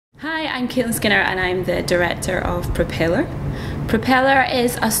Hi, I'm Caitlin Skinner and I'm the director of Propeller. Propeller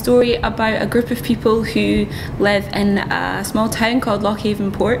is a story about a group of people who live in a small town called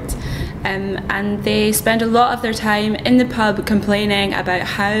Lochhaven Port, and they spend a lot of their time in the pub complaining about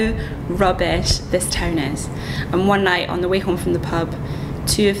how rubbish this town is. And one night on the way home from the pub,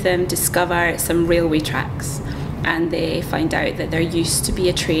 two of them discover some railway tracks and they find out that there used to be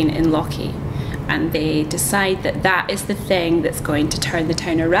a train in Lochie. And they decide that that is the thing that's going to turn the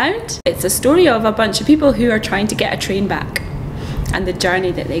town around. It's a story of a bunch of people who are trying to get a train back and the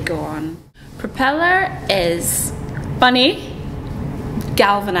journey that they go on. Propeller is funny,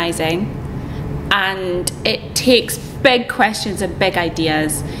 galvanising, and it takes big questions and big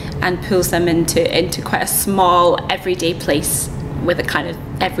ideas and pulls them into quite a small everyday place with a kind of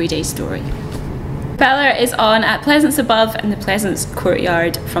everyday story. Propeller is on at Pleasance above and the Pleasance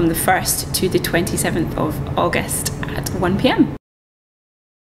Courtyard from the 1st to the 27th of August at 1 p.m.